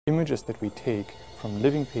Images that we take from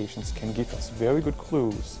living patients can give us very good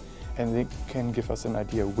clues, and they can give us an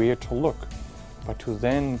idea where to look. But to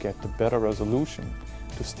then get the better resolution,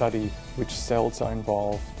 to study which cells are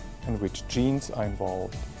involved and which genes are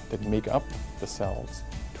involved that make up the cells,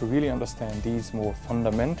 to really understand these more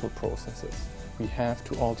fundamental processes, we have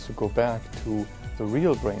to also go back to the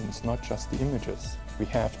real brains, not just the images. We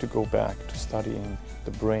have to go back to studying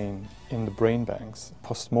the brain in the brain banks,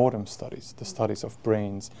 post-mortem studies, the studies of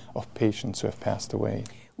brains of patients who have passed away.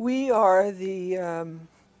 We are the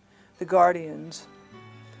guardians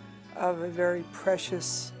of a very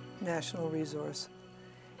precious national resource,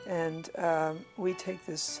 and we take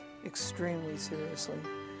this extremely seriously.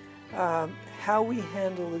 How we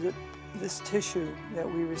handle this tissue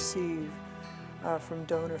that we receive from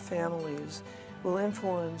donor families will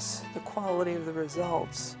influence the quality of the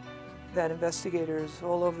results that investigators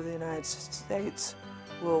all over the United States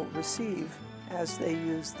will receive as they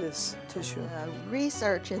use this tissue.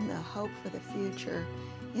 Research and the hope for the future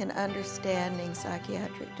in understanding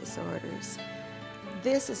psychiatric disorders.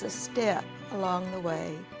 This is a step along the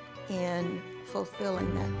way in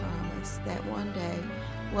fulfilling that promise that one day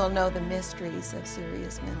we'll know the mysteries of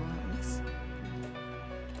serious mental illness.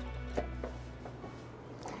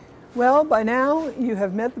 Well, by now you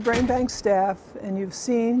have met the Brainbank staff and you've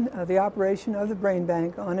seen the operation of the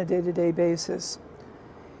Brainbank on a day-to-day basis.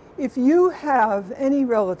 If you have any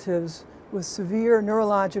relatives with severe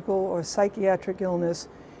neurological or psychiatric illness,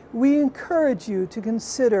 we encourage you to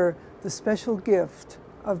consider the special gift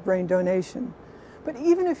of brain donation. But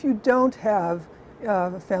even if you don't have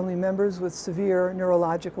family members with severe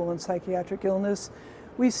neurological and psychiatric illness,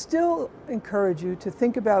 we still encourage you to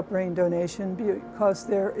think about brain donation because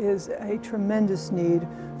there is a tremendous need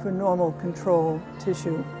for normal control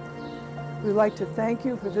tissue. We'd like to thank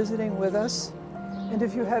you for visiting with us, and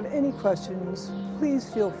if you have any questions,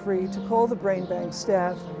 please feel free to call the Brainbank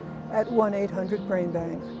staff at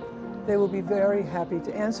 1-800-BRAINBANK. They will be very happy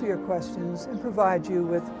to answer your questions and provide you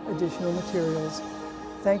with additional materials.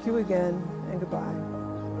 Thank you again, and goodbye.